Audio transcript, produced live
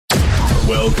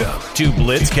Welcome to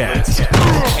BlitzCast,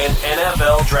 an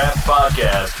NFL draft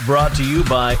podcast brought to you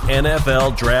by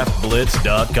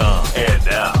NFLDraftBlitz.com. And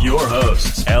now, your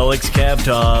hosts, Alex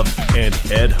Kavtov and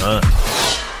Ed Hunt.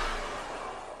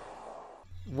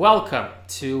 Welcome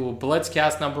to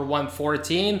BlitzCast number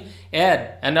 114.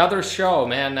 Ed, another show,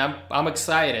 man. I'm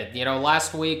excited. You know,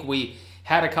 last week we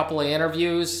had a couple of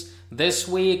interviews. This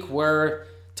week we're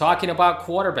talking about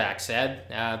quarterbacks, Ed.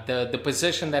 The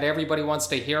position that everybody wants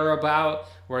to hear about.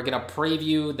 We're going to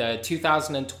preview the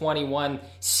 2021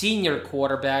 senior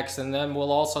quarterbacks, and then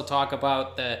we'll also talk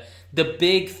about the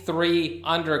big three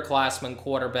underclassmen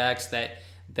quarterbacks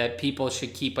that people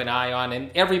should keep an eye on,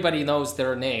 and everybody knows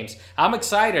their names. I'm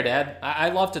excited, Ed. I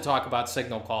love to talk about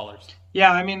signal callers. Yeah,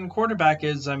 I mean, quarterback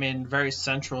is, very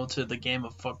central to the game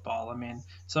of football.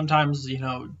 Sometimes,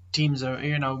 teams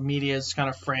are, media's kind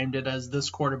of framed it as this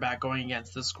quarterback going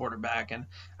against this quarterback. And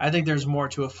I think there's more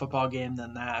to a football game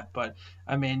than that. But,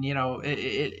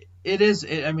 it's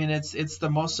the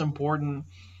most important.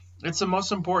 It's the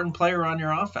most important player on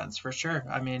your offense, for sure.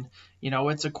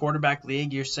 It's a quarterback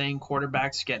league. You're saying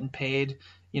quarterbacks getting paid,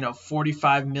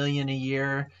 $45 million a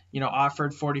year,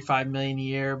 offered $45 million a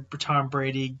year. Tom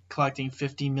Brady collecting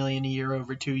 $50 million a year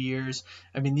over 2 years.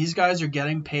 These guys are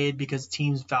getting paid because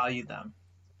teams value them.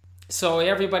 So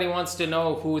everybody wants to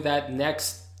know who that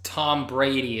next Tom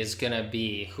Brady is going to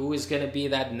be. Who is going to be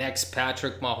that next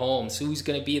Patrick Mahomes? Who's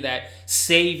going to be that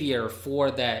savior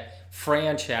for that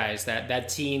franchise, that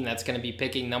team that's going to be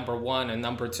picking number one and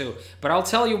number two. But I'll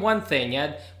tell you one thing,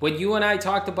 Ed. When you and I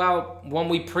talked about, when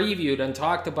we previewed and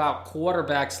talked about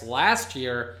quarterbacks last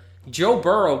year, Joe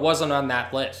Burrow wasn't on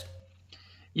that list.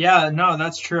 Yeah, no,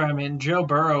 that's true. Joe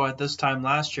Burrow at this time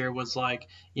last year was like,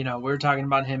 we were talking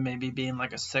about him maybe being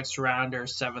like a 6th rounder,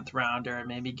 7th rounder, and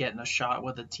maybe getting a shot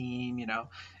with a team,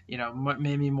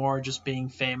 maybe more just being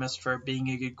famous for being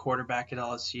a good quarterback at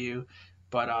LSU.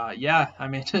 But,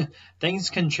 things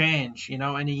can change, in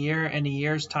a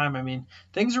year's time.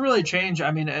 Things really change.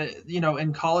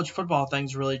 In college football,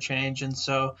 things really change. And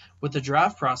so with the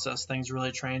draft process, things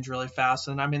really change really fast.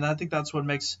 And I think that's what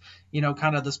makes,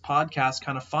 kind of this podcast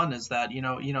kind of fun is that,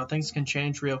 things can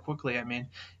change real quickly.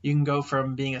 You can go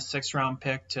from being a 6th round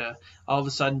pick to all of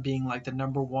a sudden being like the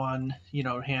number one,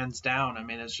 hands down.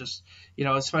 It's just,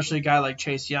 especially a guy like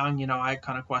Chase Young, I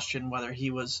kind of question whether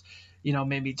he was,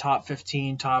 maybe top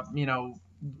 15,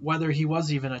 whether he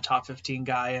was even a top 15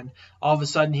 guy. And all of a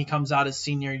sudden he comes out his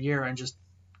senior year and just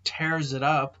tears it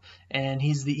up. And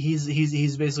he's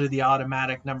basically the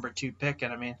automatic number 2 pick.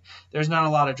 And there's not a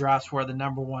lot of drafts where the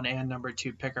number 1 and number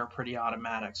 2 pick are pretty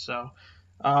automatic. So,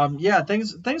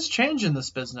 things change in this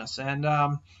business. And,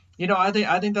 I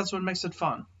think that's what makes it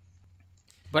fun.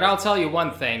 But I'll tell you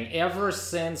one thing. Ever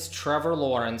since Trevor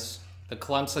Lawrence, the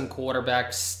Clemson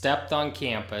quarterback, stepped on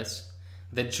campus,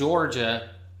 the Georgia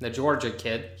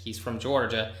kid, he's from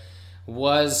Georgia,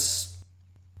 was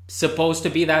supposed to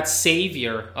be that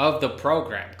savior of the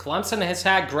program. Clemson has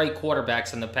had great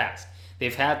quarterbacks in the past.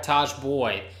 They've had Taj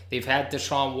Boyd, they've had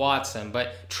Deshaun Watson,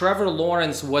 but Trevor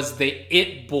Lawrence was the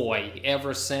it boy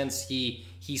ever since he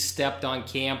stepped on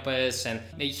campus, and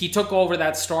he took over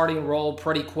that starting role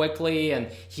pretty quickly, and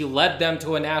he led them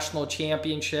to a national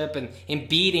championship and in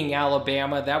beating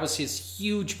Alabama. That was his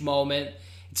huge moment.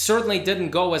 It certainly didn't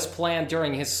go as planned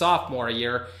during his sophomore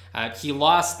year. He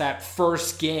lost that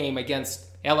first game against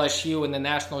LSU in the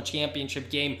national championship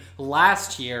game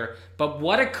last year, but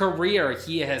what a career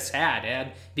he has had,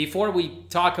 Ed. Before we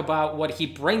talk about what he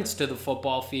brings to the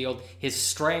football field, his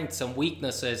strengths and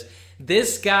weaknesses,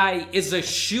 this guy is a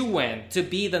shoo-in to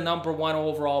be the number 1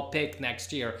 overall pick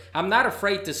next year. I'm not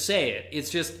afraid to say it. It's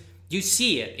just, you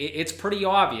see it. It's pretty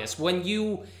obvious. When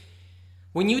you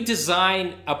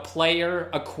design a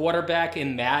player, a quarterback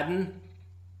in Madden,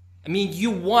 you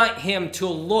want him to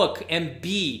look and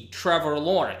be Trevor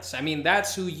Lawrence.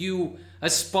 That's who you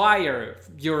aspire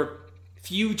your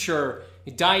future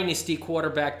dynasty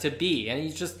quarterback to be.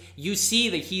 And you see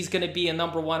that he's going to be a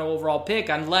number 1 overall pick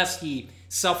unless he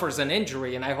suffers an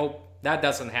injury, and I hope that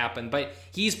doesn't happen. But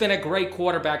he's been a great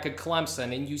quarterback at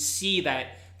Clemson, and you see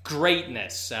that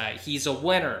greatness. He's a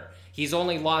winner. He's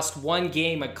only lost 1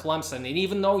 game at Clemson, and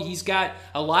even though he's got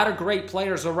a lot of great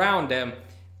players around him,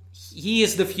 he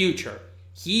is the future.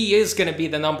 He is going to be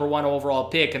the number 1 overall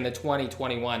pick in the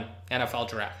 2021 NFL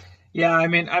Draft. Yeah,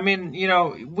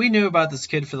 we knew about this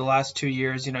kid for the last 2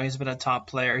 years. He's been a top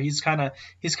player. His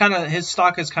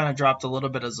stock has kind of dropped a little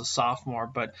bit as a sophomore.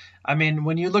 But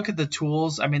when you look at the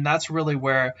tools, that's really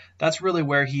where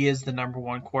he is the number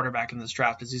one quarterback in this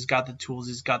draft. Is he's got the tools,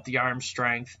 he's got the arm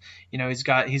strength. He's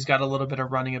got a little bit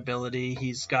of running ability.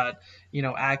 He's got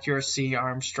accuracy,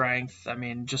 arm strength.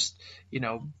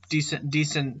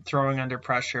 Decent throwing under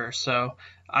pressure. So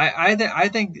I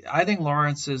think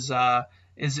Lawrence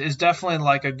is definitely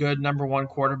like a good number one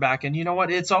quarterback. And you know what?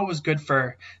 It's always good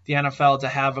for the NFL to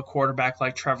have a quarterback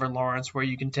like Trevor Lawrence where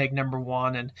you can take number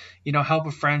one and, help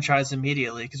a franchise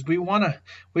immediately. Because we want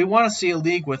to see a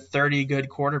league with 30 good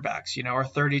quarterbacks, or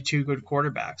 32 good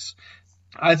quarterbacks.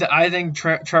 I think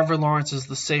Trevor Lawrence is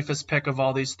the safest pick of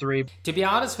all these three. To be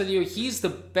honest with you, he's the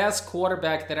best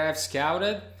quarterback that I've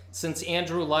scouted since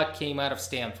Andrew Luck came out of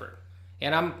Stanford.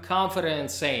 And I'm confident in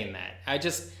saying that.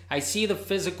 I see the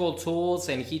physical tools,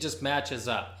 and he just matches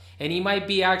up. And he might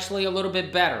be actually a little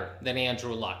bit better than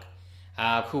Andrew Luck,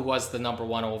 who was the number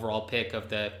one overall pick of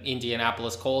the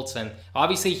Indianapolis Colts. And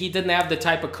obviously he didn't have the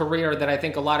type of career that I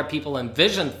think a lot of people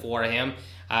envisioned for him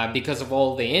because of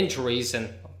all the injuries,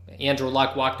 and Andrew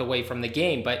Luck walked away from the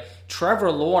game. But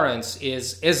Trevor Lawrence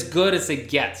is as good as it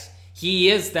gets.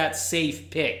 He is that safe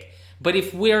pick. But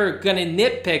if we're going to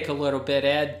nitpick a little bit,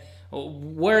 Ed,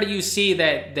 where do you see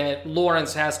that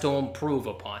Lawrence has to improve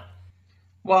upon?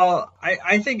 Well,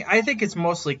 I think it's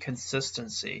mostly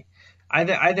consistency.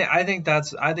 I think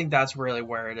that's really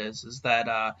where it is. Is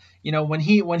that when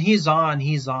he's on,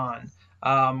 he's on.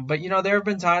 But there have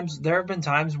been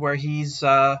times where he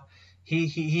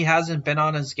hasn't been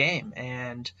on his game,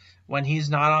 and when he's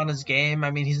not on his game,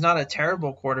 he's not a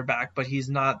terrible quarterback, but he's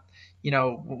not.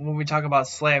 When we talk about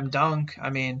slam dunk, I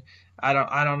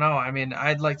don't know.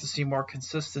 I'd like to see more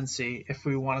consistency if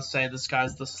we want to say this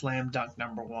guy's the slam dunk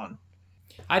number one.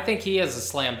 I think he is a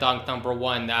slam dunk number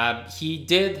one. He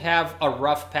did have a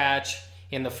rough patch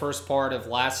in the first part of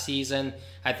last season.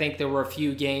 I think there were a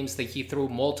few games that he threw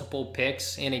multiple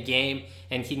picks in a game,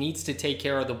 and he needs to take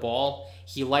care of the ball.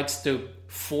 He likes to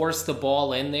force the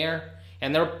ball in there,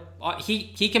 and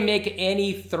he can make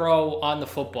any throw on the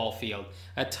football field.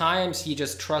 At times, he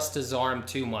just trusts his arm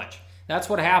too much. That's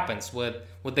what happens with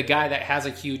the guy that has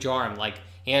a huge arm, like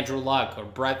Andrew Luck or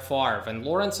Brett Favre. And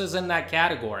Lawrence is in that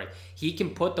category. He can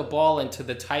put the ball into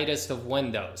the tightest of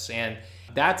windows, and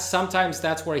sometimes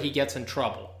that's where he gets in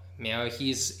trouble.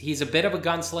 He's a bit of a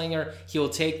gunslinger. He'll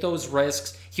take those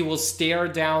risks. He will stare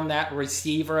down that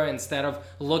receiver instead of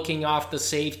looking off the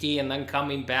safety and then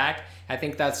coming back. I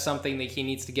think that's something that he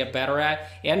needs to get better at.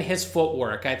 And his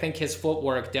footwork. I think his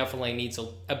footwork definitely needs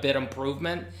a bit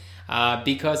improvement.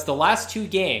 Because the last two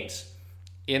games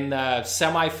in the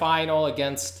semifinal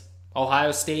against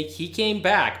Ohio State, he came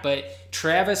back, but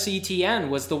Travis Etienne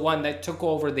was the one that took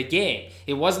over the game.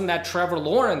 It wasn't that Trevor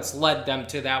Lawrence led them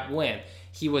to that win.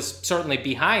 He was certainly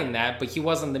behind that, but he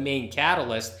wasn't the main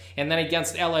catalyst. And then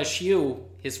against LSU,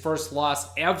 his first loss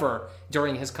ever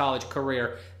during his college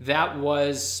career, that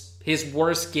was his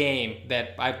worst game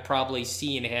that I've probably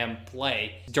seen him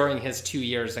play during his 2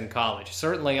 years in college.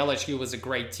 Certainly LSU was a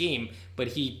great team, but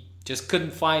he just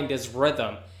couldn't find his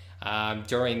rhythm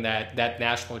during that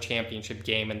national championship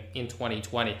game in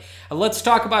 2020. Let's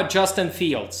talk about Justin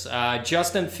Fields.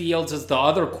 Justin Fields is the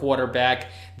other quarterback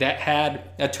that had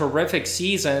a terrific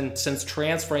season since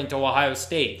transferring to Ohio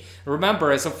State.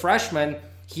 Remember, as a freshman,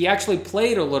 he actually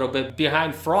played a little bit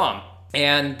behind Fromm,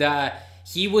 and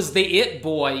he was the it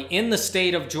boy in the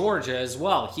state of Georgia as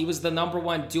well. He was the number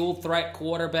one dual threat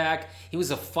quarterback. He was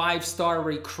a 5-star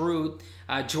recruit.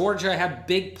 Georgia had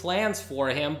big plans for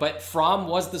him, but Fromm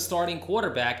was the starting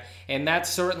quarterback, and that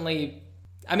certainly,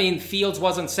 Fields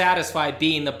wasn't satisfied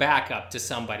being the backup to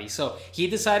somebody. So he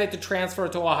decided to transfer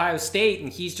to Ohio State,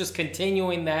 and he's just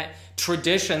continuing that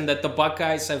tradition that the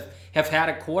Buckeyes have had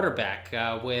a quarterback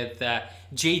with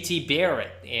J.T.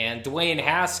 Barrett and Dwayne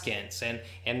Haskins,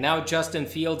 and now Justin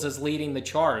Fields is leading the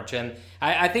charge. And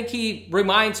I think he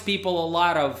reminds people a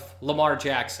lot of Lamar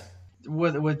Jackson.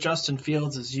 With Justin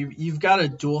Fields is you've got a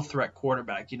dual threat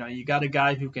quarterback. You got a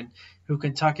guy who can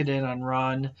tuck it in and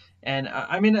run. And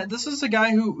this is a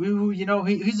guy who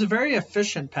he's a very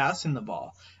efficient passing the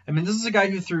ball. This is a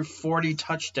guy who threw 40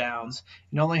 touchdowns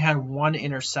and only had one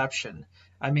interception.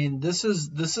 This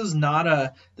is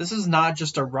not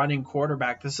just a running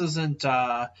quarterback. This isn't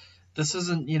like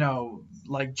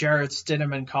Jarrett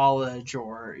Stidham in college,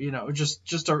 or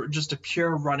just a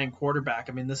pure running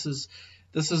quarterback. This is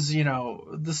a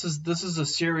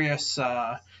serious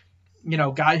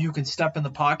guy who can step in the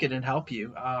pocket and help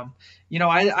you. I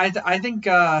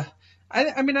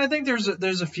I mean, I think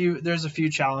there's a few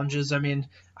challenges. I mean,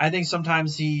 I think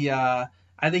sometimes he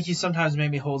sometimes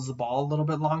maybe holds the ball a little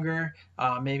bit longer.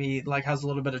 Maybe like has a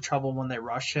little bit of trouble when they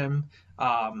rush him.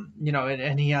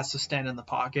 And he has to stand in the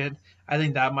pocket. I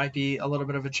think that might be a little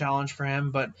bit of a challenge for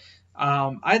him. But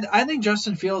I think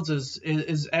Justin Fields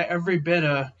is every bit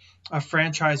a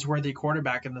franchise worthy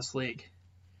quarterback in this league.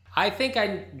 I think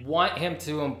I want him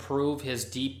to improve his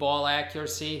deep ball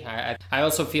accuracy. I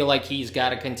also feel like he's got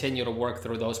to continue to work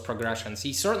through those progressions.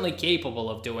 He's certainly capable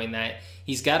of doing that.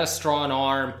 He's got a strong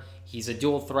arm. He's a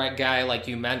dual threat guy, like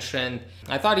you mentioned.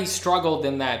 I thought he struggled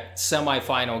in that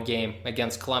semifinal game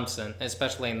against Clemson,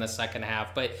 especially in the second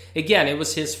half. But again, it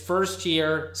was his first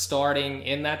year starting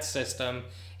in that system,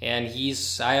 and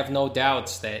I have no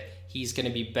doubts that he's going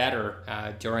to be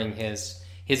better during his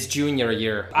junior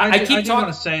year. I do want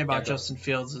to say about Justin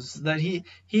Fields is that he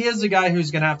is a guy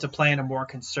who's going to have to play in a more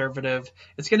conservative.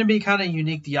 It's going to be kind of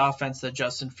unique, the offense that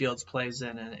Justin Fields plays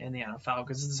in the NFL,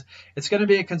 because it's going to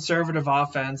be a conservative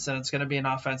offense, and it's going to be an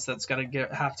offense that's going to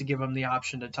have to give him the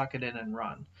option to tuck it in and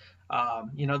run.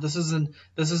 This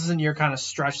isn't your kind of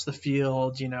stretch the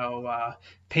field,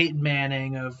 Peyton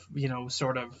Manning of,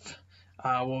 sort of.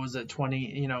 What was it,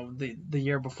 20, the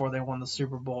year before they won the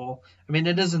Super Bowl. I mean,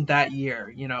 it isn't that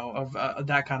year, of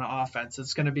that kind of offense.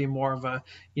 It's going to be more of a,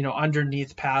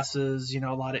 underneath passes, a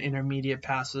lot of intermediate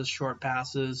passes, short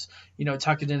passes,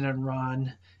 tuck it in and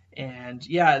run. And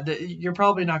yeah, you're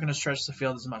probably not going to stretch the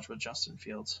field as much with Justin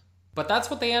Fields. But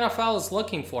that's what the NFL is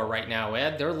looking for right now,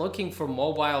 Ed. They're looking for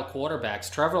mobile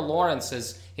quarterbacks. Trevor Lawrence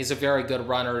is a very good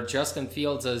runner. Justin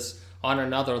Fields is on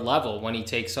another level when he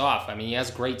takes off. I mean, he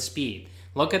has great speed.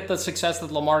 Look at the success that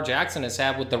Lamar Jackson has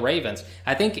had with the Ravens.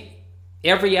 I think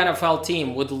every NFL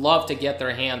team would love to get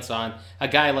their hands on a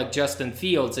guy like Justin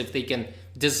Fields if they can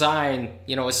design,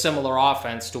 a similar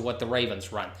offense to what the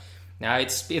Ravens run. Now,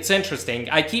 it's interesting.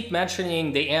 I keep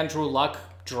mentioning the Andrew Luck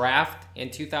draft in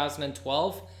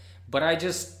 2012, but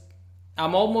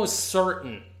I'm almost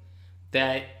certain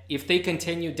that if they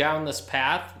continue down this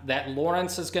path, that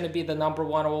Lawrence is going to be the number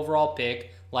one overall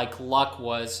pick, like Luck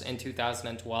was in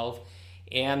 2012.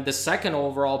 And the second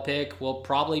overall pick will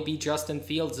probably be Justin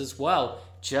Fields as well,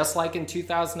 just like in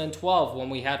 2012 when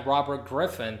we had Robert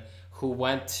Griffin, who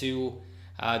went to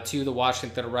the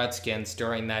Washington Redskins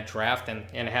during that draft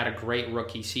and had a great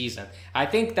rookie season. I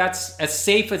think that's as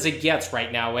safe as it gets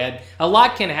right now, Ed. A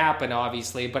lot can happen,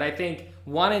 obviously, but I think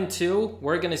 1 and 2,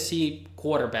 we're going to see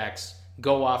quarterbacks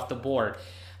go off the board.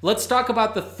 Let's talk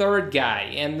about the third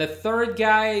guy. And the third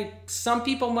guy, some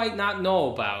people might not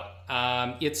know about.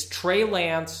 It's Trey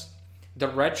Lance, the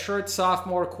redshirt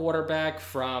sophomore quarterback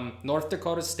from North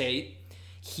Dakota State.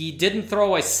 He didn't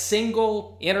throw a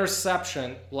single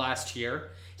interception last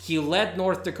year. He led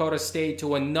North Dakota State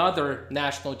to another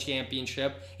national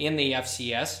championship in the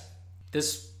FCS.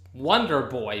 This wonder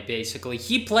boy, basically.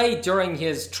 He played during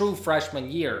his true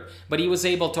freshman year, but he was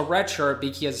able to redshirt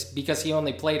because he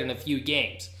only played in a few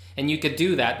games. And you could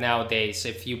do that nowadays.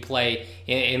 If you play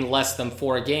in less than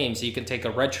 4 games, you can take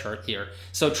a redshirt here.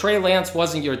 So Trey Lance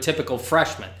wasn't your typical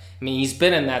freshman. I mean, he's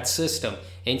been in that system.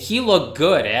 And he looked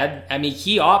good, Ed. I mean,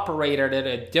 he operated at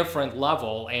a different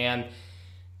level. And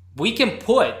we can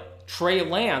put Trey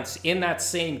Lance in that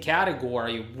same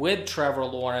category with Trevor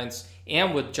Lawrence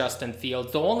and with Justin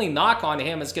Fields. The only knock on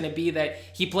him is going to be that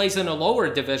he plays in a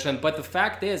lower division. But the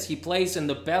fact is, he plays in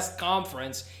the best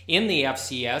conference in the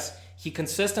FCS. He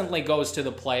consistently goes to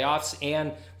the playoffs,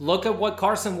 and look at what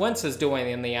Carson Wentz is doing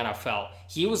in the NFL.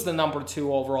 He was the number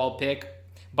 2 overall pick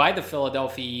by the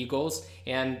Philadelphia Eagles,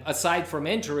 and aside from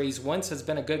injuries, Wentz has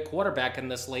been a good quarterback in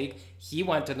this league. He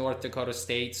went to North Dakota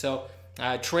State, so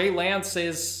Trey Lance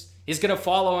is going to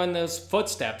follow in those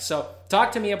footsteps. So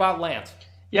talk to me about Lance.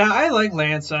 Yeah, I like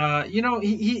Lance.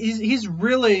 He's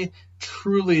really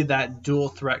truly that dual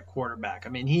threat quarterback. I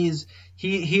mean, he is,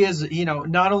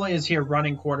 not only is he a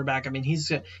running quarterback, I mean,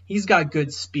 he's got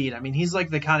good speed. I mean, he's like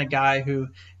the kind of guy who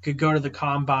could go to the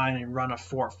combine and run a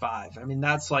 4.5. I mean,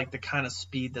 that's like the kind of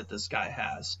speed that this guy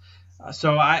has.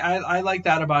 So I like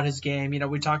that about his game.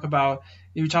 We talk about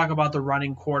the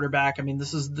running quarterback. I mean,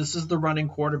 this is the running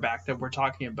quarterback that we're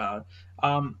talking about.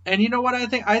 And you know what? I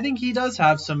think he does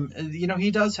have some.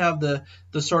 He does have the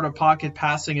sort of pocket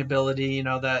passing ability.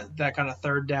 That kind of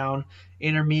third down,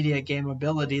 intermediate game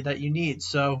ability that you need.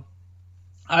 So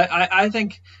I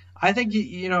think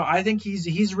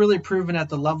he's really proven at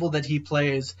the level that he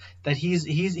plays that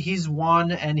he's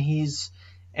won and he's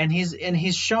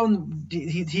shown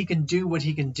he can do what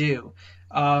he can do.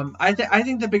 I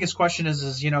think the biggest question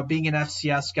is being an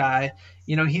FCS guy,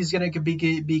 he's going to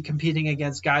be competing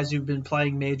against guys who've been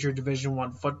playing major Division I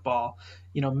football,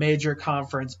 major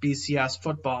conference BCS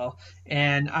football,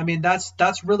 and I mean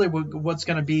that's really what's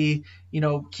going to be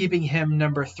keeping him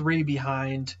number 3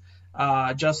 behind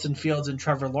Justin Fields and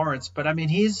Trevor Lawrence. But I mean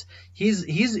he's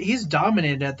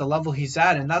dominated at the level he's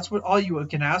at, and that's what all you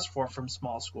can ask for from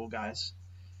small school guys.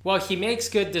 Well, he makes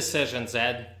good decisions,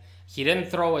 Ed. He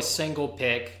didn't throw a single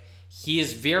pick. He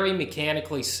is very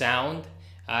mechanically sound.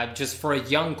 Just for a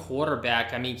young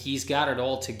quarterback, I mean, he's got it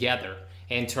all together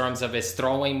in terms of his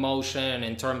throwing motion,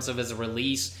 in terms of his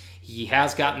release. He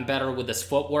has gotten better with his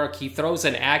footwork. He throws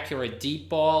an accurate deep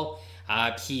ball.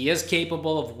 He is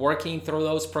capable of working through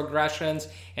those progressions.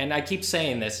 And I keep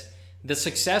saying this, the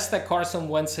success that Carson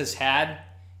Wentz has had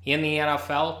in the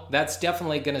NFL, that's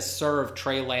definitely going to serve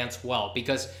Trey Lance well,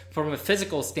 because from a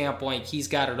physical standpoint, he's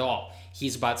got it all.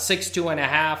 He's about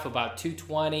 6'2.5", about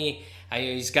 220.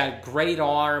 He's got a great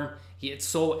arm. It's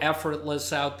so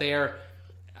effortless out there.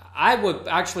 I would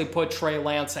actually put Trey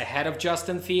Lance ahead of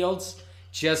Justin Fields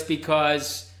just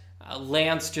because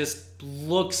Lance just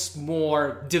looks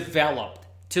more developed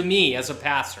to me as a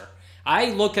passer.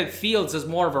 I look at Fields as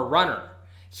more of a runner.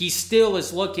 He still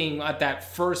is looking at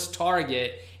that first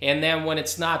target, and then when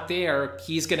it's not there,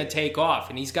 he's going to take off,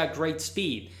 and he's got great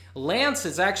speed. Lance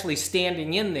is actually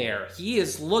standing in there. He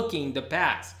is looking to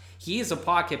pass. He is a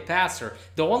pocket passer.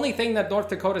 The only thing that North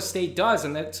Dakota State does,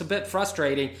 and it's a bit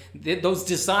frustrating, those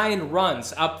design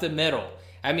runs up the middle.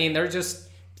 I mean,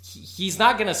 he's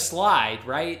not going to slide,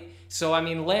 right? So, I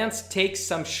mean, Lance takes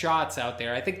some shots out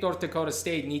there. I think North Dakota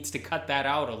State needs to cut that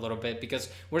out a little bit, because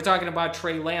we're talking about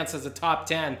Trey Lance as a top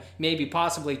 10, maybe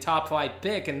possibly top 5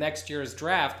 pick in next year's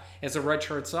draft as a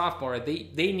redshirt sophomore.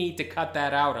 They need to cut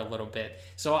that out a little bit.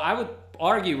 So I would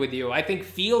argue with you. I think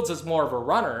Fields is more of a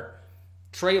runner.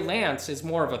 Trey Lance is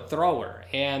more of a thrower.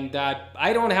 And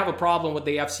I don't have a problem with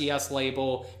the FCS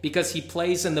label because he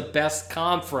plays in the best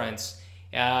conference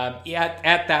at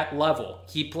that level.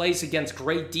 He plays against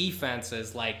great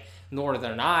defenses like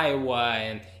Northern Iowa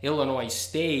and Illinois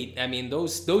State. I mean,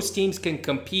 those teams can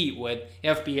compete with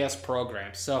FBS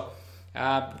programs. So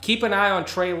keep an eye on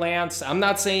Trey Lance. I'm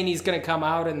not saying he's going to come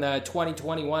out in the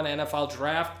 2021 NFL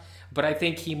draft, but I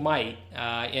think he might.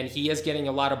 And he is getting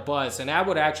a lot of buzz. And I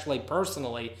would actually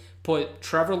personally put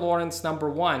Trevor Lawrence number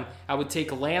 1. I would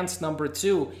take Lance number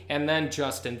 2, and then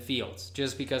Justin Fields,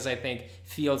 just because I think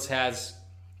Fields has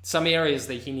some areas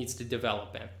that he needs to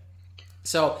develop in.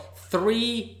 So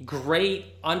 3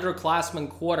 great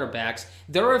underclassmen quarterbacks.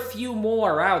 There are a few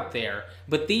more out there,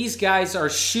 but these guys are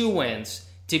shoo-ins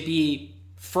to be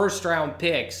first-round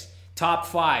picks, top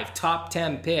 5, top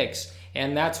 10 picks,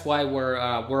 and that's why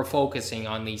we're focusing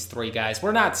on these 3 guys.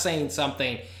 We're not saying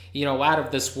something out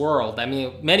of this world. I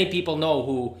mean, many people know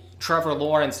who Trevor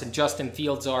Lawrence and Justin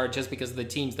Fields are just because of the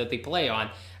teams that they play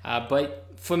on, but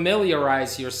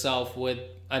familiarize yourself with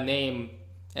a name,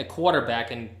 a quarterback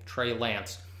in Trey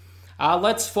Lance.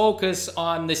 Let's focus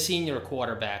on the senior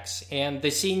quarterbacks. And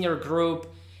the senior group,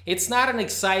 it's not an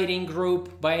exciting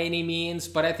group by any means,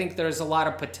 but I think there's a lot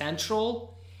of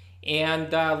potential.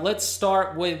 And let's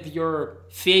start with your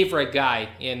favorite guy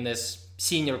in this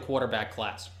senior quarterback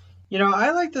class.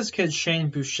 I like this kid,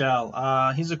 Shane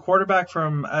Buechele. He's a quarterback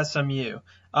from SMU.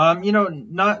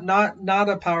 Not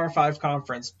a Power 5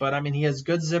 conference, but I mean, he has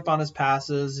good zip on his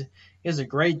passes. He has a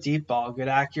great deep ball, good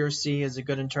accuracy, he has a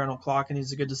good internal clock, and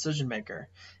he's a good decision maker.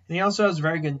 And he also has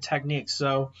very good technique.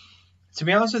 So, to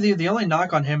be honest with you, the only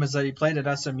knock on him is that he played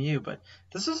at SMU. But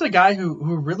this is a guy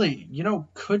who really,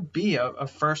 could be a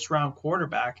first-round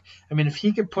quarterback. I mean, if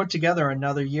he could put together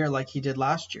another year like he did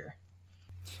last year.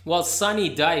 Well, Sonny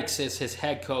Dykes is his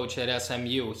head coach at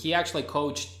SMU. He actually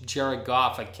coached Jared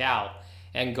Goff at Cal,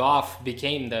 and Goff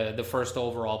became the first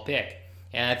overall pick.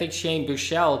 And I think Shane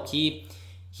Buechele,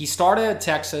 he started at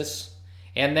Texas,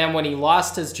 and then when he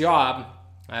lost his job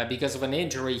because of an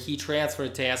injury, he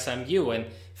transferred to SMU and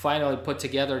finally put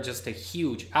together just a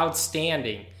huge,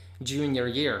 outstanding junior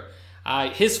year.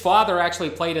 His father actually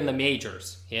played in the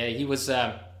majors. Yeah, he was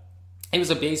a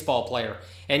baseball player.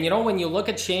 And when you look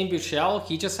at Shane Buechele,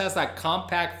 he just has that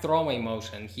compact throwing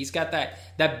motion. He's got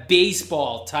that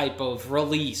baseball type of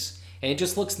release. And it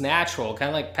just looks natural, kind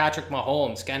of like Patrick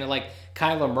Mahomes, kind of like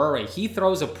Kyler Murray. He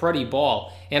throws a pretty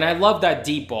ball. And I love that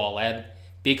deep ball, Ed,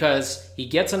 because he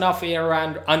gets enough air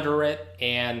under it,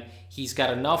 and he's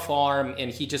got enough arm,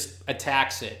 and he just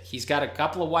attacks it. He's got a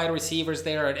couple of wide receivers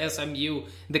there at SMU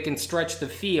that can stretch the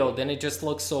field, and it just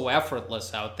looks so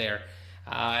effortless out there.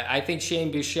 I think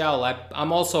Shane Buechele,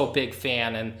 I'm also a big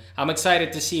fan, and I'm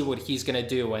excited to see what he's going to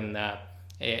do in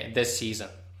this season.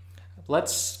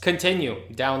 let's continue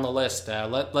down the list.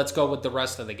 Let's go with the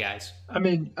rest of the guys. I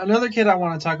mean, another kid I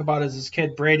want to talk about is this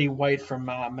kid Brady White from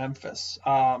Memphis.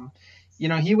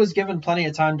 He was given plenty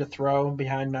of time to throw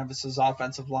behind Memphis's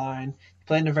offensive line. He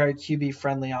played in a very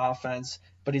QB-friendly offense,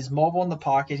 but he's mobile in the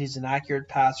pocket. He's an accurate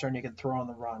passer, and he can throw on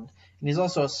the run. And he's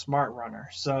also a smart runner.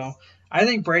 So I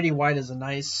think Brady White is a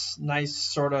nice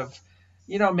sort of,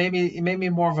 maybe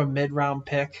more of a mid-round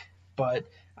pick, but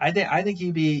I think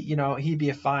he'd be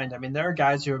a find. I mean, there are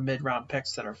guys who are mid-round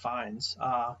picks that are finds.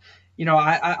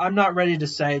 I'm not ready to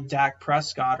say Dak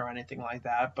Prescott or anything like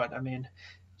that, but I mean,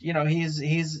 he's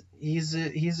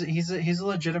a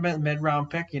legitimate mid-round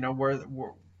pick.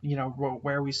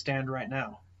 Where we stand right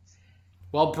now.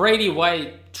 Well, Brady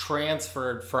White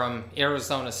transferred from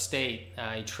Arizona State.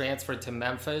 He transferred to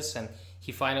Memphis, and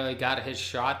he finally got his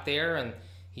shot there, and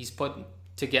he's put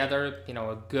together,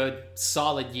 a good,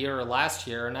 solid year last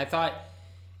year. And I thought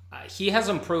he has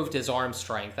improved his arm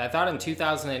strength. I thought in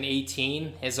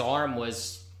 2018, his arm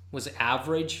was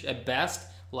average at best.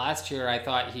 Last year, I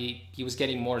thought he was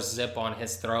getting more zip on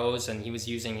his throws, and he was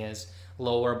using his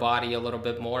lower body a little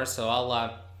bit more. So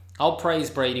I'll praise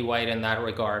Brady White in that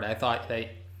regard. I thought that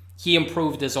he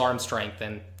improved his arm strength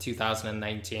in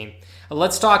 2019.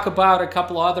 Let's talk about a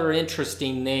couple other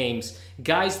interesting names,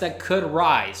 guys that could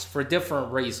rise for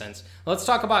different reasons. Let's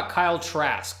talk about Kyle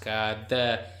Trask.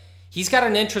 He's got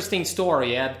an interesting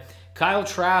story, Ed. Kyle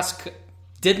Trask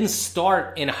didn't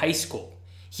start in high school.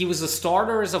 He was a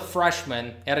starter as a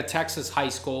freshman at a Texas high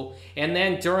school, and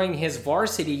then during his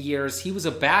varsity years, he was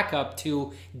a backup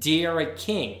to De'Aaron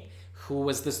King, who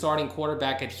was the starting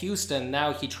quarterback at Houston.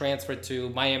 Now he transferred to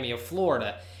Miami of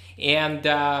Florida.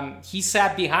 And he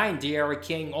sat behind De'Aaron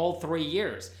King all 3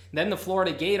 years. Then the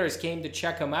Florida Gators came to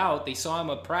check him out. They saw him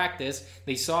at practice.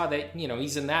 They saw that,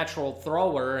 he's a natural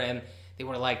thrower, and they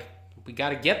were like, we got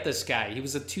to get this guy. He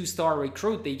was a 2-star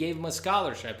recruit. They gave him a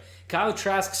scholarship. Kyle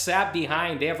Trask sat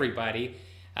behind everybody.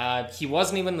 He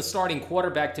wasn't even the starting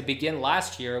quarterback to begin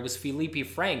last year. It was Felipe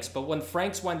Franks. But when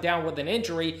Franks went down with an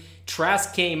injury,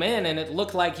 Trask came in, and it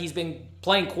looked like he's been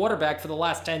playing quarterback for the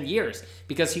last 10 years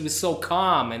because he was so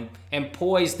calm and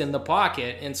poised in the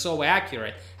pocket and so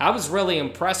accurate. I was really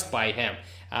impressed by him.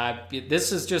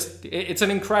 This is it's an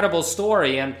incredible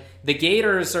story, and the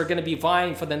Gators are going to be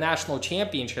vying for the national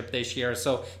championship this year.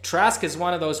 So Trask is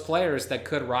one of those players that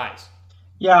could rise.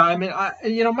 Yeah, I mean,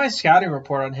 my scouting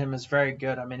report on him is very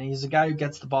good. I mean, he's a guy who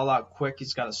gets the ball out quick.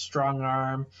 He's got a strong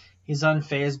arm. He's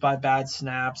unfazed by bad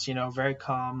snaps. Very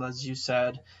calm, as you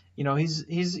said. He's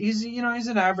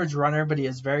an average runner, but he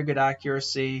has very good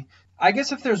accuracy. I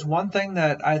guess if there's one thing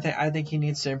that I think he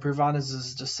needs to improve on is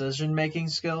his decision-making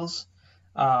skills.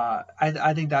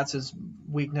 I think that's his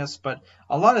weakness, but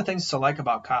a lot of things to like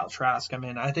about Kyle Trask. I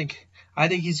mean, I think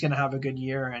he's going to have a good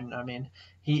year, and I mean,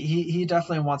 he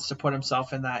definitely wants to put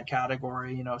himself in that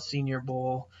category, Senior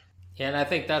Bowl. And I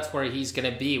think that's where he's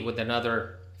going to be with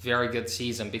another very good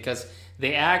season because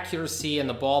the accuracy and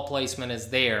the ball placement is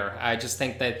there. I just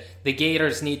think that the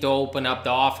Gators need to open up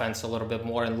the offense a little bit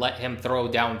more and let him throw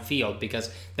downfield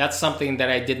because that's something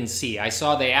that I didn't see. I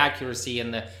saw the accuracy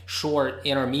in the short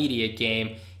intermediate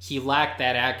game. He lacked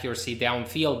that accuracy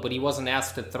downfield, but he wasn't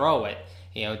asked to throw it,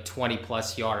 20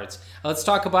 plus yards. Let's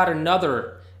talk about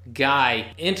another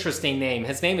guy, interesting name.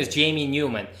 His name is Jamie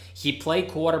Newman. He played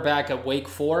quarterback at Wake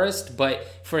Forest,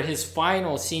 but for his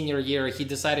final senior year, he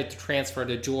decided to transfer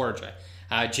to Georgia.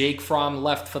 Jake Fromm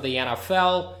left for the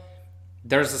NFL.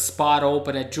 There's a spot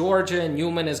open at Georgia, and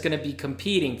Newman is going to be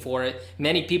competing for it.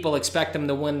 Many people expect him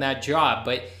to win that job,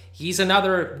 but he's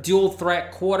another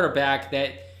dual-threat quarterback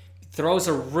that throws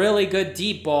a really good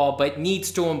deep ball, but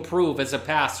needs to improve as a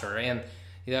passer. And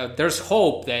there's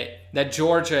hope that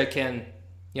Georgia can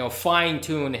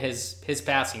fine-tune his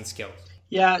passing skills.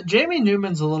 Yeah, Jamie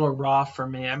Newman's a little raw for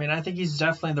me. I mean, I think he's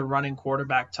definitely the running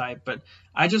quarterback type, but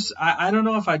I don't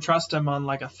know if I trust him on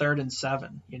like a 3rd and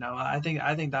 7. I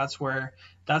think that's where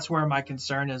my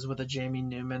concern is with a Jamie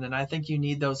Newman, and I think you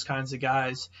need those kinds of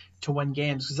guys to win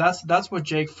games because that's what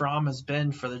Jake Fromm has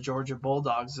been for the Georgia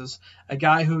Bulldogs, is a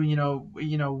guy who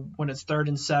when it's 3rd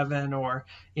and 7 or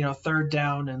 3rd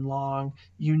down and long,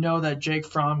 that Jake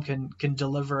Fromm can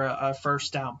deliver a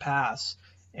first down pass,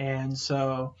 and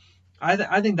so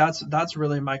I think that's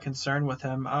really my concern with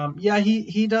him.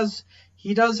 He does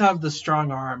have the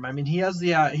strong arm. I mean, he has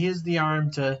the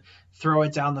arm to throw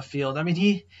it down the field. I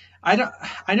mean,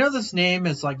 I know this name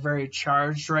is like very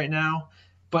charged right now,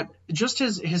 but just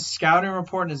his scouting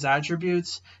report and his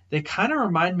attributes, they kind of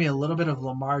remind me a little bit of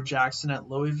Lamar Jackson at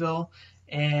Louisville.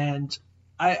 And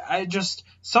I just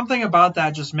something about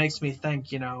that just makes me think,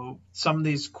 some of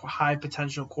these high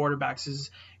potential quarterbacks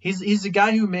he's a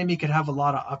guy who maybe could have a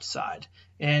lot of upside.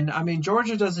 And I mean,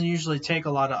 Georgia doesn't usually take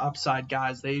a lot of upside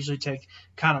guys. They usually take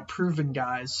kind of proven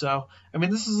guys. So I mean,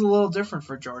 this is a little different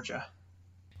for Georgia.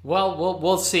 Well,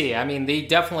 we'll see. I mean, they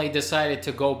definitely decided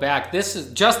to go back.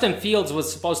 Justin Fields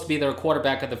was supposed to be their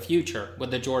quarterback of the future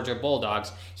with the Georgia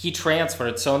Bulldogs. He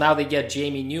transferred, so now they get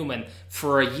Jamie Newman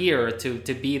for a year to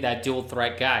be that dual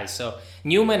threat guy. So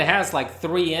Newman has like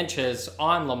 3 inches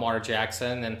on Lamar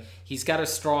Jackson, and he's got a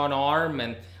strong arm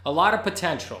and a lot of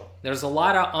potential. There's a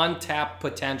lot of untapped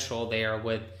potential there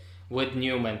with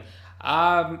Newman.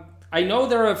 I know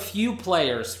there are a few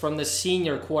players from the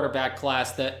senior quarterback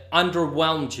class that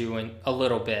underwhelmed you a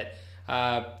little bit.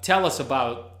 Tell us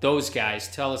about those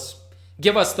guys.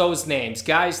 Give us those names.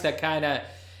 Guys that kind of,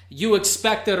 you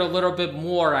expected a little bit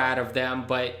more out of them,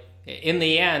 but in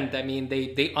the end, I mean,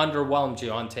 they underwhelmed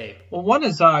you on tape. Well, one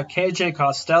is KJ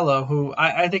Costello, who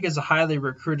I think is a highly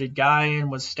recruited guy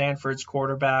and was Stanford's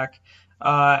quarterback.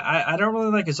 I don't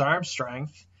really like his arm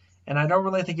strength. And I don't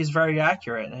really think he's very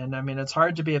accurate. And I mean, it's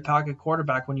hard to be a pocket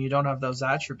quarterback when you don't have those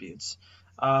attributes.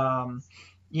 Did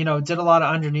a lot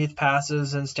of underneath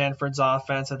passes in Stanford's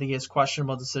offense. I think he has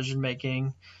questionable decision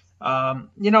making.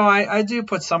 I do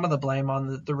put some of the blame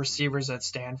on the receivers at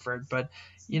Stanford, but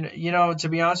to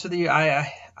be honest with you,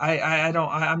 I'm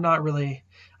not really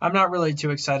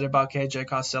too excited about KJ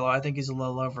Costello. I think he's a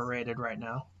little overrated right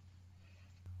now.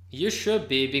 You should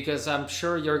be, because I'm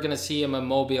sure you're going to see him in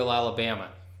Mobile, Alabama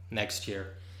next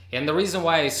year. And the reason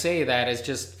why I say that is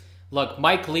just, look,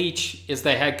 Mike Leach is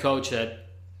the head coach at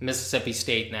Mississippi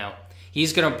State now.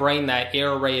 He's going to bring that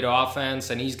air raid offense,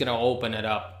 and he's going to open it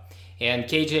up. And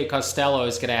KJ Costello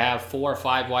is going to have 4 or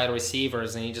 5 wide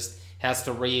receivers, and he just has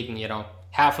to read,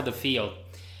 half of the field.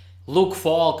 Luke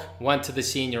Falk went to the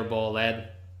Senior Bowl,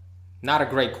 Ed. Not a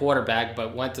great quarterback,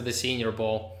 but went to the Senior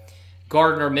Bowl.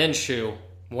 Gardner Minshew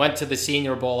went to the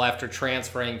Senior Bowl after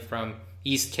transferring from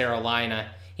East Carolina.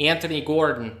 Anthony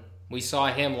Gordon, we saw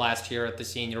him last year at the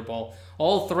Senior Bowl.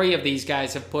 All 3 of these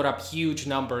guys have put up huge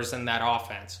numbers in that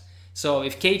offense. So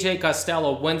if KJ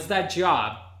Costello wins that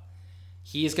job,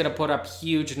 he's going to put up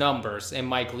huge numbers in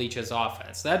Mike Leach's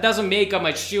offense. That doesn't make him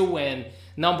a shoo-in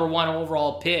number 1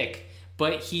 overall pick,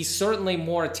 but he's certainly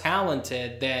more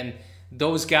talented than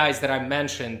those guys that I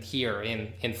mentioned here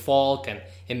in Falk and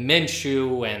in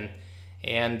Minshew and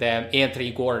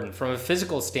Anthony Gordon. From a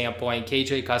physical standpoint,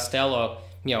 KJ Costello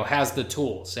has the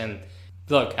tools. And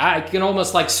look, I can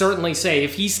almost certainly say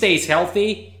if he stays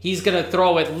healthy, he's going to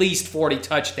throw at least 40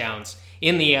 touchdowns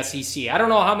in the SEC. I don't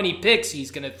know how many picks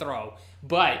he's going to throw,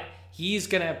 but he's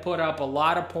going to put up a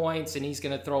lot of points, and he's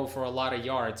going to throw for a lot of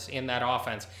yards in that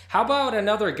offense. How about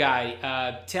another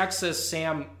guy, Texas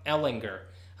Sam Ehlinger?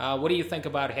 What do you think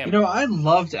about him? I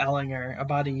loved Ehlinger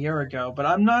about a year ago, but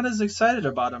I'm not as excited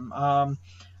about him.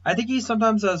 I think he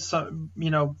sometimes has some,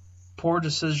 poor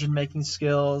decision-making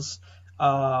skills.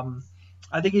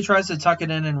 I think he tries to tuck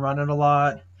it in and run it a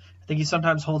lot. I think he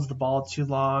sometimes holds the ball too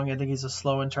long. I think he's a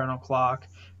slow internal clock.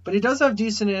 But he does have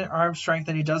decent arm strength,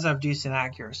 and he does have decent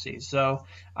accuracy. So,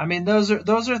 I mean, those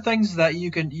are things that you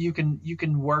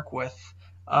can work with.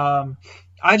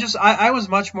 I was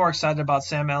much more excited about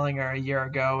Sam Ehlinger a year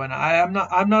ago, and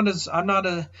I'm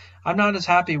not as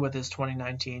happy with his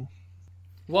 2019.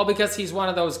 Well, because he's one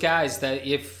of those guys that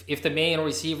if the main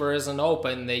receiver isn't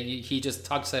open, he just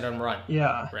tucks it and runs.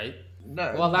 Yeah. Right.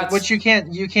 No, well, which you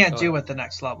can't do at the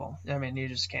next level. I mean, you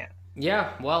just can't.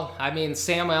 Yeah. Well, I mean,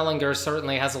 Sam Ehlinger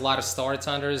certainly has a lot of starts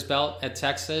under his belt at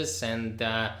Texas, and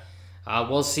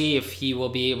we'll see if he will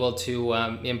be able to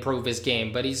improve his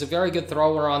game. But he's a very good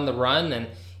thrower on the run, and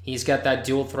he's got that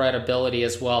dual threat ability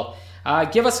as well.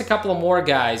 Give us a couple of more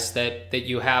guys that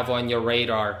you have on your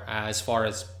radar as far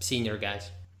as senior guys.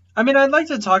 I mean, I'd like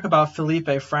to talk about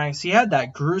Felipe Franks. He had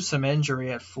that gruesome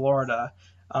injury at Florida,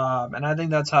 and I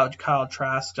think that's how Kyle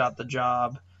Trask got the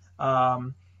job.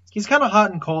 He's kind of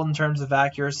hot and cold in terms of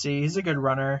accuracy. He's a good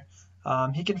runner.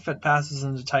 He can fit passes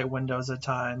into tight windows at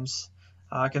times.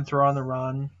 Can throw on the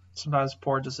run. Sometimes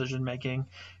poor decision making.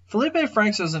 Felipe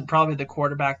Franks isn't probably the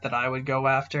quarterback that I would go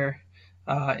after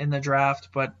in the draft,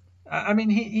 but I mean,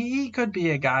 he could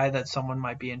be a guy that someone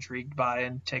might be intrigued by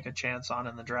and take a chance on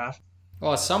in the draft.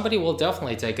 Well, somebody will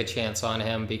definitely take a chance on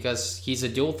him because he's a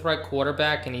dual threat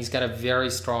quarterback and he's got a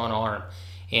very strong arm.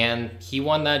 And he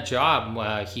won that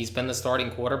job. He's been the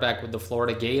starting quarterback with the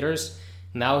Florida Gators.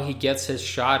 Now he gets his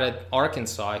shot at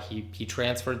Arkansas. He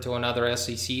transferred to another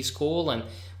SEC school, and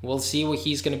we'll see what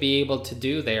he's going to be able to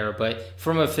do there. But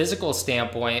from a physical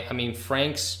standpoint, I mean,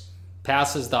 Franks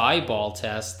passes the eyeball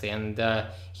test, and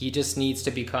He just needs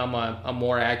to become a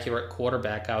more accurate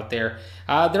quarterback out there.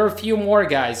 There are a few more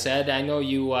guys, Ed. I know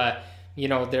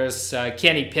there's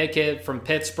Kenny Pickett from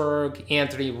Pittsburgh,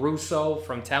 Anthony Russo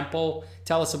from Temple.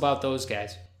 Tell us about those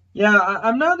guys. Yeah,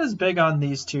 I'm not as big on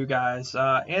these two guys.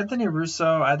 Anthony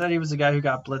Russo, I thought he was a guy who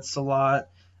got blitzed a lot.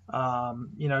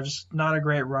 Just not a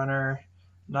great runner.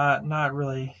 Not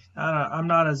really. I'm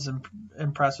not as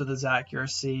impressed with his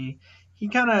accuracy. He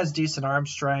kind of has decent arm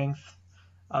strength.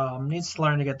 Needs to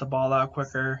learn to get the ball out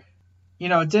quicker.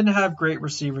 Didn't have great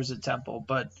receivers at Temple,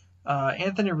 but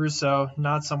Anthony Russo,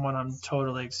 not someone I'm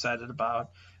totally excited about.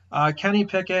 Kenny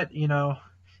Pickett,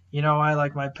 I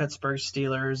like my Pittsburgh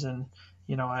Steelers, and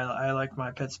I like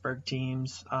my Pittsburgh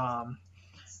teams.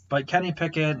 But Kenny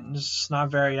Pickett is just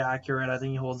not very accurate. I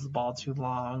think he holds the ball too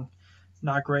long.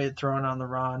 Not great throwing on the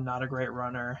run. Not a great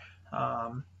runner.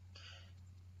 I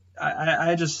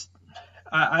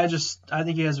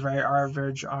think he has very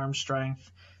average arm strength.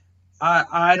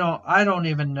 I don't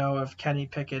even know if Kenny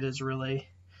Pickett is really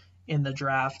in the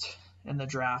draft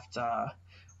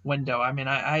window. I mean,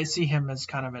 I see him as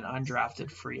kind of an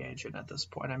undrafted free agent at this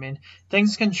point. I mean,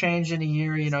 things can change in a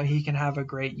year. He can have a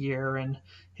great year in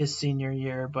his senior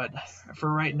year, but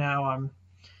for right now,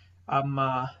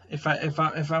 if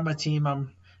I'm a team,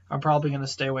 I'm probably going to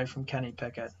stay away from Kenny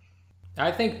Pickett.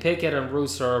 I think Pickett and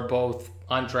Russo are both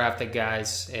undrafted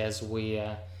guys as we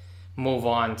move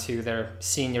on to their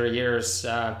senior years.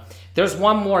 There's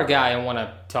one more guy I want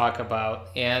to talk about,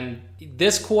 and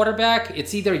this quarterback,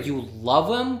 it's either you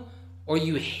love him or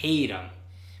you hate him.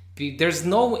 There's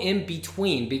no in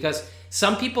between, because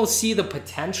some people see the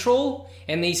potential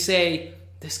and they say,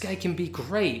 this guy can be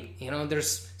great.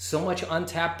 There's so much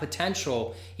untapped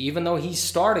potential, even though he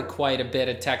started quite a bit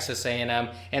at Texas A&M,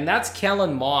 and that's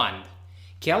Kellen Mond.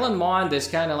 Kellen Mond is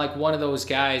kind of like one of those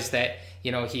guys that,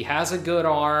 he has a good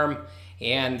arm,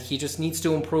 and he just needs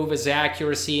to improve his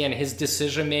accuracy and his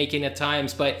decision-making at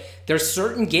times. But there's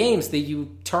certain games that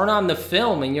you turn on the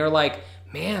film and you're like,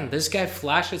 man, this guy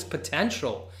flashes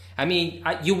potential. I mean,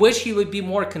 you wish he would be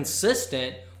more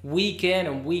consistent week in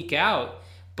and week out.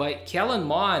 But Kellen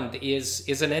Mond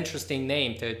is an interesting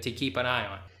name to keep an eye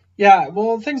on. Yeah,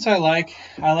 well, things I like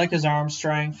his arm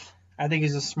strength. I think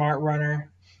he's a smart runner.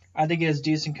 I think he has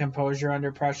decent composure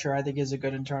under pressure. I think he has a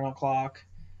good internal clock.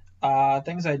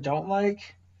 Things I don't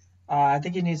like, I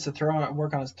think he needs to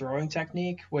work on his throwing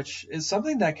technique, which is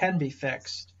something that can be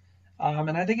fixed.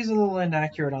 And I think he's a little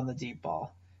inaccurate on the deep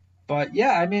ball. But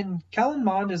yeah, I mean, Kellen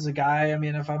Mond is a guy. I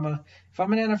mean, if I'm an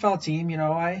NFL team,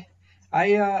 I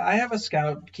have a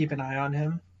scout keep an eye on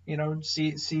him,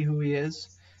 see who he is.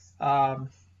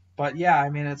 But yeah, I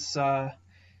mean, it's there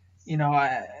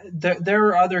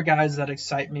are other guys that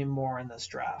excite me more in this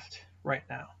draft right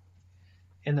now,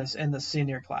 in the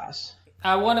senior class.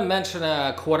 I want to mention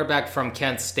a quarterback from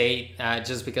Kent State,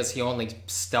 just because he only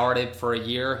started for a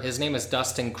year. His name is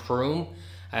Dustin Kroom.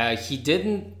 He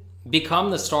didn't become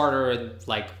the starter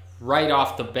right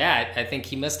off the bat. I think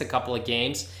he missed a couple of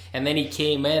games, and then he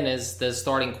came in as the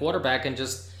starting quarterback and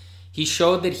he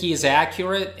showed that he is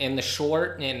accurate in the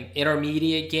short and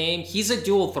intermediate game. He's a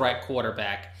dual threat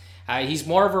quarterback. He's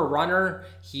more of a runner.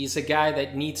 He's a guy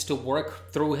that needs to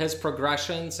work through his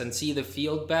progressions and see the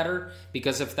field better,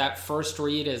 because if that first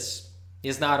read is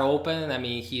not open, I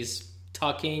mean, he's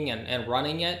tucking and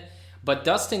running it. But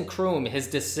Dustin Kroom, his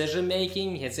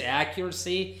decision-making, his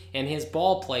accuracy, and his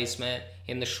ball placement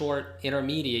in the short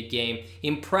intermediate game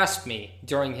impressed me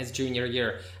during his junior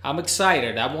year. I'm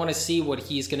excited. I want to see what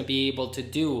he's going to be able to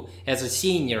do as a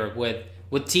senior with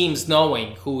teams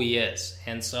knowing who he is.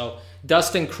 And so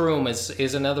Dustin Kroom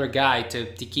is another guy to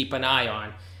keep an eye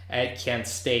on at Kent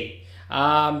State.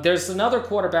 There's another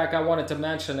quarterback I wanted to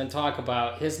mention and talk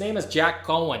about. His name is Jack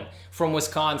Cohen from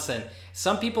Wisconsin.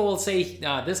 Some people will say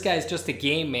this guy's just a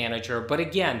game manager, but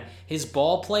again, his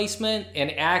ball placement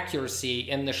and accuracy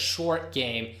in the short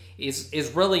game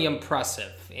is really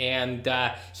impressive, and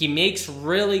he makes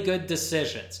really good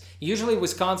decisions. Usually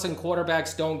Wisconsin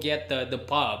quarterbacks don't get the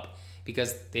pub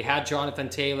because they had Jonathan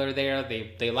Taylor there.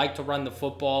 They like to run the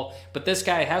football, but this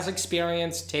guy has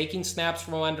experience taking snaps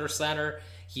from under center.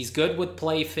 He's good with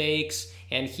play fakes,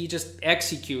 and he just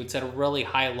executes at a really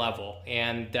high level.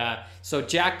 And so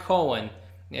Jack Cohen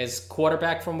is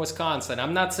quarterback from Wisconsin.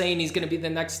 I'm not saying he's going to be the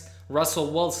next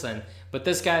Russell Wilson, but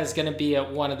this guy is going to be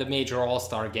at one of the major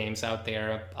all-star games out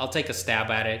there. I'll take a stab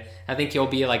at it. I think he'll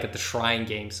be at the Shrine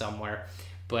game somewhere.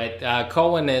 But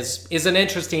Cohen is an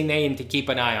interesting name to keep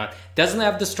an eye on. Doesn't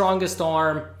have the strongest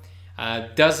arm.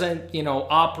 Doesn't,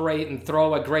 operate and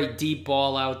throw a great deep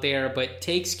ball out there, but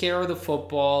takes care of the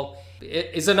football.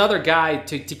 Is another guy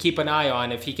to keep an eye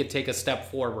on if he could take a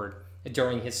step forward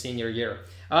during his senior year.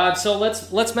 So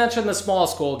let's mention the small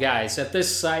school guys. At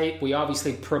this site, we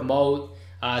obviously promote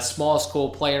small school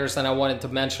players, and I wanted to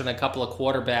mention a couple of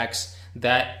quarterbacks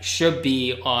that should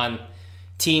be on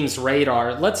teams'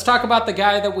 radar. Let's talk about the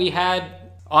guy that we had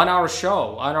on our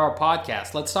show, on our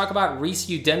podcast. Let's talk about Reese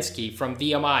Udinsky from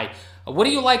VMI. What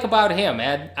do you like about him,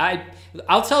 Ed?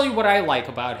 I'll tell you what I like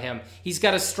about him. He's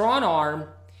got a strong arm.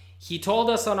 He told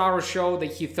us on our show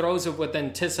that he throws it with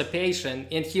anticipation,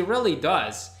 and he really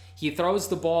does. He throws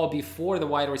the ball before the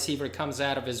wide receiver comes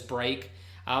out of his break.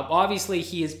 Obviously,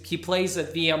 he plays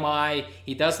at VMI.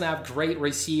 He doesn't have great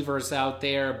receivers out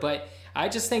there, but I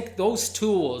just think those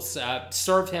tools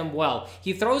serve him well.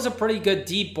 He throws a pretty good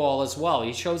deep ball as well.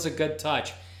 He shows a good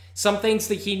touch. Some things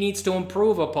that he needs to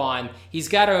improve upon, he's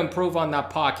got to improve on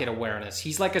that pocket awareness.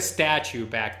 He's like a statue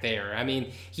back there. I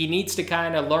mean, he needs to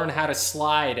kind of learn how to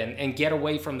slide and get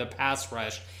away from the pass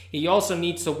rush. He also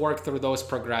needs to work through those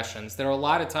progressions. There are a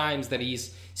lot of times that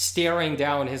he's staring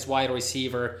down his wide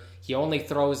receiver. He only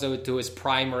throws it to his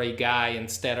primary guy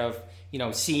instead of,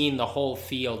 seeing the whole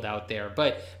field out there.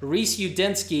 But Reese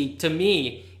Udinsky, to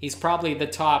me, he's probably the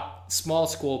top small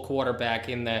school quarterback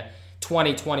in the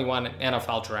 2021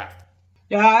 NFL draft.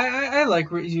 Yeah, I like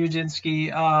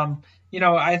Udinsky.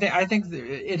 I think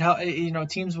it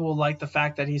teams will like the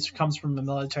fact that he comes from a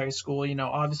military school.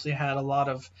 Obviously had a lot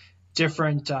of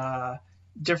different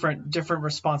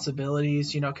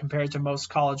responsibilities, compared to most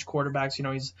college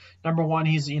quarterbacks. He's number one,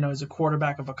 he's a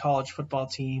quarterback of a college football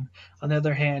team. On the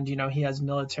other hand, he has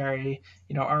military,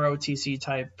 ROTC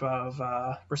type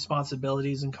of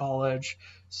responsibilities in college.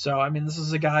 So, I mean, this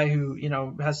is a guy who,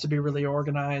 has to be really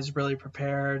organized, really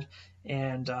prepared.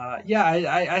 And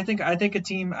I think a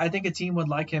team would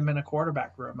like him in a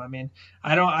quarterback room. I mean,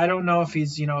 I don't know if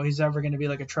he's ever going to be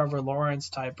like a Trevor Lawrence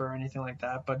type or anything like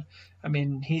that, but I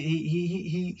mean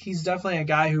he's definitely a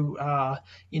guy who a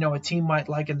team might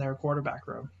like in their quarterback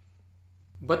room.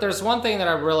 But there's one thing that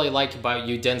I really like about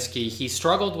Udinsky. He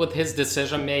struggled with his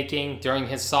decision making during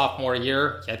his sophomore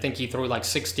year. I think he threw like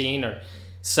 16 or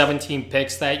 17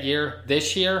 picks that year.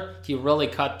 This year, he really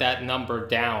cut that number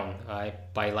down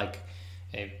by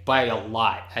a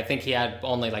lot. I think he had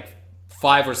only like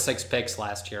 5 or 6 picks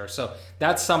last year. So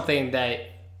that's something that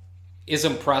is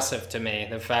impressive to me,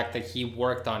 the fact that he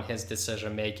worked on his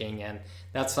decision making, and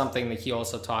that's something that he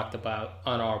also talked about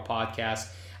on our podcast.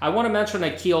 I want to mention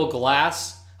Akil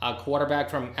Glass, a quarterback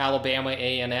from Alabama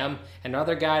A&M,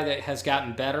 another guy that has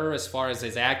gotten better as far as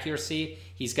his accuracy.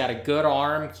 He's got a good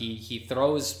arm. He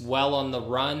throws well on the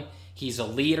run. He's a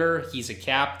leader. He's a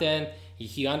captain.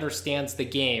 He understands the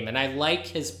game. And I like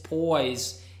his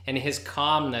poise and his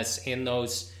calmness in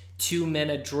those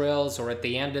 2-minute drills or at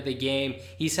the end of the game.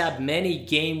 He's had many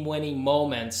game-winning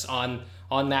moments on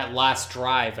that last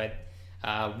drive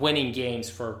at winning games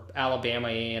for Alabama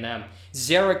A&M.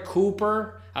 Zarek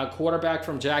Cooper, a quarterback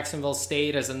from Jacksonville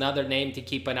State, is another name to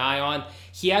keep an eye on.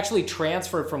 He actually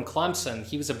transferred from Clemson.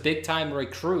 He was a big-time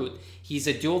recruit. He's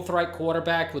a dual-threat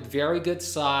quarterback with very good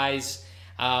size.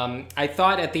 I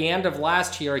thought at the end of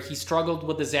last year, he struggled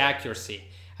with his accuracy.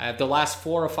 The last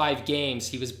 4 or 5 games,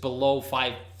 he was below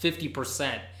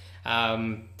 50%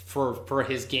 for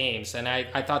his games, and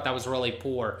I thought that was really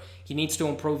poor. He needs to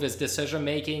improve his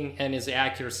decision-making and his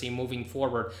accuracy moving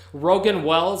forward. Rogan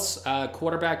Wells,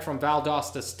 quarterback from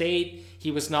Valdosta State,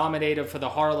 he was nominated for the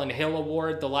Harlan Hill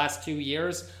Award the last 2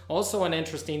 years. Also an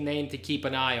interesting name to keep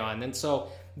an eye on. And so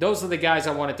those are the guys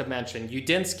I wanted to mention.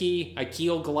 Udinsky,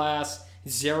 Akil Glass,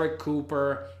 Zarek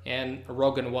Cooper, and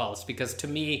Rogan Wells, because to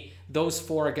me, those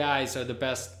 4 guys are the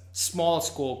best small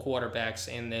school quarterbacks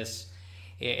in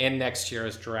next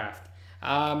year's draft.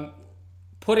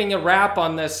 Putting a wrap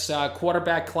on this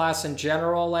quarterback class in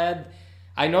general, Ed,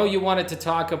 I know you wanted to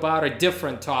talk about a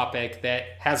different topic that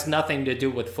has nothing to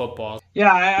do with football.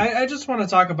 Yeah, I just want to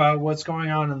talk about what's going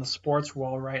on in the sports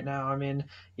world right now. I mean,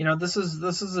 this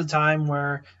is a time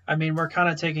where, I mean, we're kind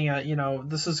of taking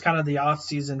this is kind of the off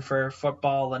season for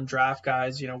football and draft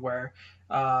guys, where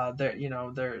they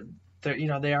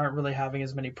aren't really having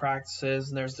as many practices,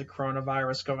 and there's the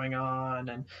coronavirus going on,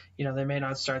 and they may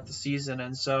not start the season.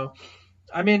 And so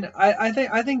I mean, I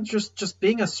think just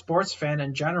being a sports fan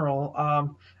in general,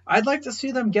 I'd like to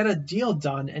see them get a deal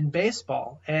done in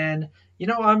baseball. And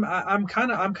I'm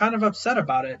kind of upset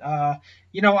about it.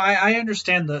 I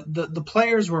understand the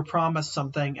players were promised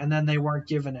something and then they weren't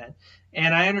given it,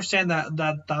 and I understand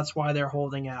that's why they're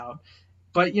holding out.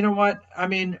 But you know what? I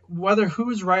mean, whether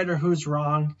who's right or who's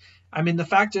wrong, I mean, the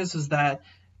fact is that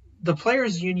the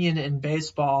players' union in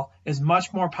baseball is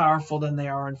much more powerful than they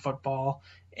are in football.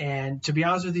 And to be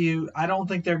honest with you, I don't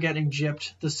think they're getting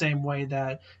gypped the same way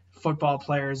that football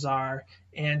players are.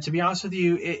 And to be honest with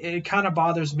you, it kind of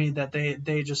bothers me that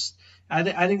they just. I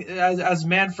think as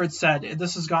Manfred said,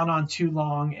 this has gone on too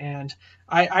long, and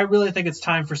I really think it's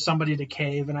time for somebody to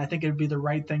cave, and I think it would be the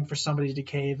right thing for somebody to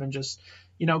cave and just,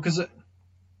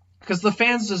 because the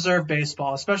fans deserve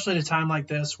baseball, especially at a time like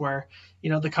this where,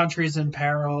 the country is in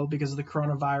peril because of the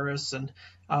coronavirus, and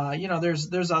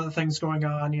there's other things going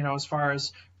on, as far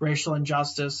as racial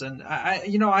injustice, and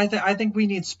I think we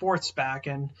need sports back,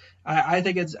 and I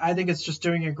think it's just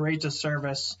doing a great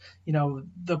disservice,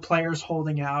 the players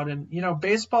holding out, and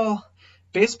baseball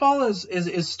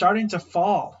is starting to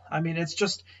fall. I mean,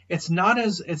 it's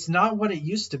not what it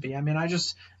used to be. I mean,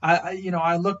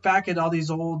 I look back at all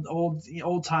these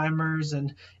old timers,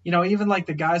 and even like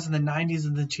the guys in the 90s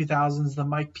and the 2000s, the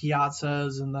Mike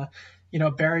Piazzas and the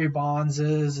Barry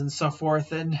Bondses and so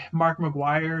forth, and Mark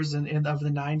McGwire's and of the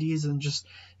 90s, and just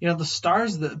the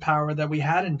stars, the power that we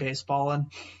had in baseball. And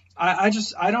I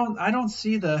don't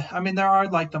see there are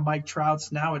like the Mike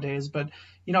Trouts nowadays, but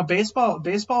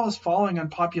baseball is falling on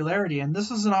popularity, and this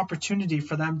is an opportunity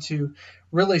for them to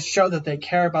really show that they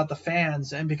care about the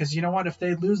fans. And because if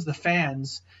they lose the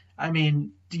fans, I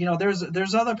mean,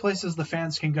 there's other places the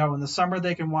fans can go. In the summer,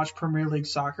 they can watch Premier League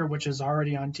soccer, which is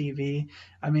already on TV.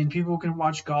 I mean, people can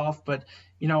watch golf, but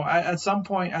at some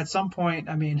point,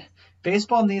 I mean,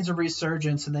 baseball needs a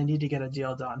resurgence, and they need to get a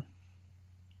deal done.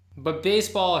 But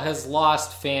baseball has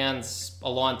lost fans a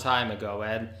long time ago,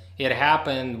 Ed. It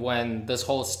happened when this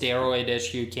whole steroid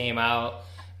issue came out.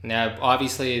 Now,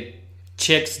 obviously,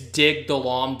 chicks dig the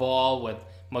long ball with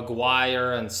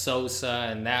McGwire and Sosa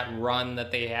and that run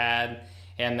that they had.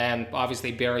 And then,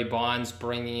 obviously, Barry Bonds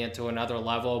bringing it to another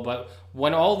level. But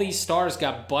when all these stars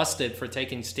got busted for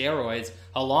taking steroids,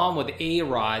 along with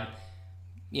A-Rod,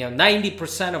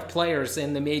 90% of players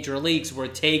in the major leagues were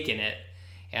taking it.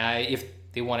 If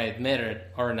they want to admit it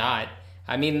or not.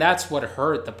 I mean, that's what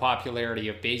hurt the popularity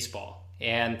of baseball.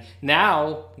 And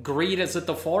now, greed is at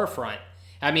the forefront.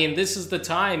 I mean, this is the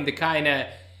time to kind of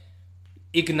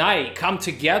ignite, come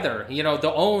together,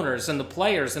 the owners and the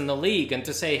players in the league, and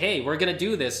to say, hey, we're going to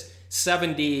do this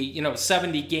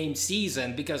 70 game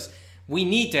season because we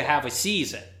need to have a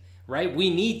season, right? We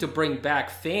need to bring back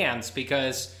fans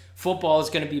because football is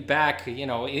going to be back,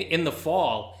 in the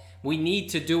fall. We need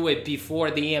to do it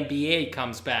before the NBA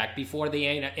comes back, before the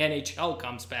NHL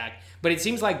comes back. But it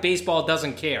seems like baseball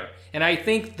doesn't care. And I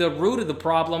think the root of the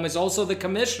problem is also the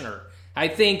commissioner. I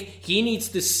think he needs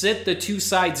to sit the two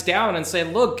sides down and say,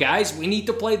 look, guys, we need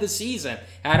to play the season.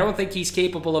 I don't think he's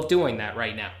capable of doing that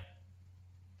right now.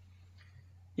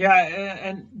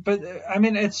 Yeah, but I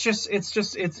mean, it's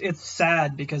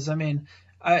sad because, I mean,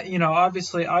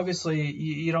 obviously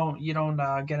you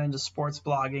don't get into sports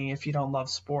blogging if you don't love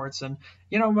sports. And,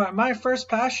 my first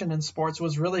passion in sports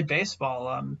was really baseball.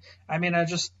 I mean, I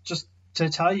just to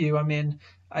tell you, I mean,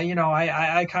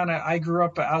 I grew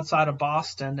up outside of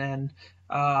Boston, and,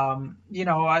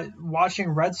 watching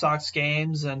Red Sox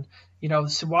games and,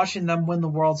 watching them win the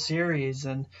World Series,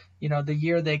 and, the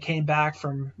year they came back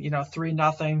from,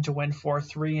 3-0 to win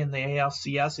 4-3 in the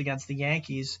ALCS against the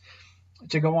Yankees,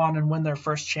 to go on and win their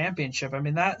first championship. I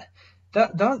mean, that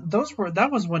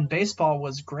was when baseball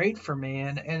was great for me.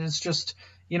 And it's just,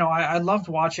 I loved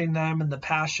watching them and the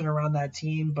passion around that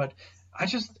team, but I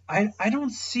don't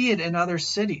see it in other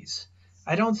cities.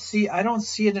 I don't see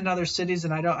it in other cities,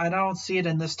 and I don't see it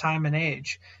in this time and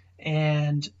age.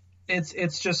 And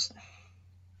it's just,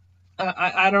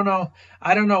 I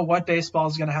don't know what baseball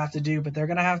is going to have to do, but they're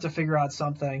going to have to figure out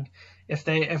something if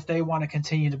they want to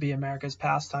continue to be America's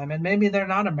pastime. And maybe they're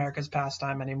not America's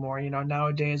pastime anymore.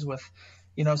 Nowadays with,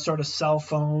 sort of cell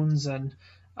phones, and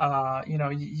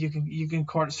you can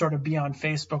sort of be on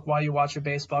Facebook while you watch a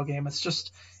baseball game. It's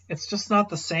just not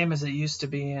the same as it used to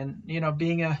be. And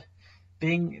being a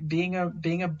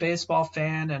baseball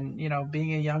fan, and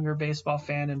being a younger baseball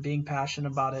fan and being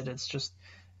passionate about it, it's just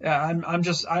I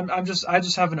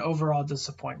just have an overall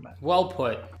disappointment. Well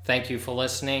put. Thank you for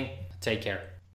listening. Take care.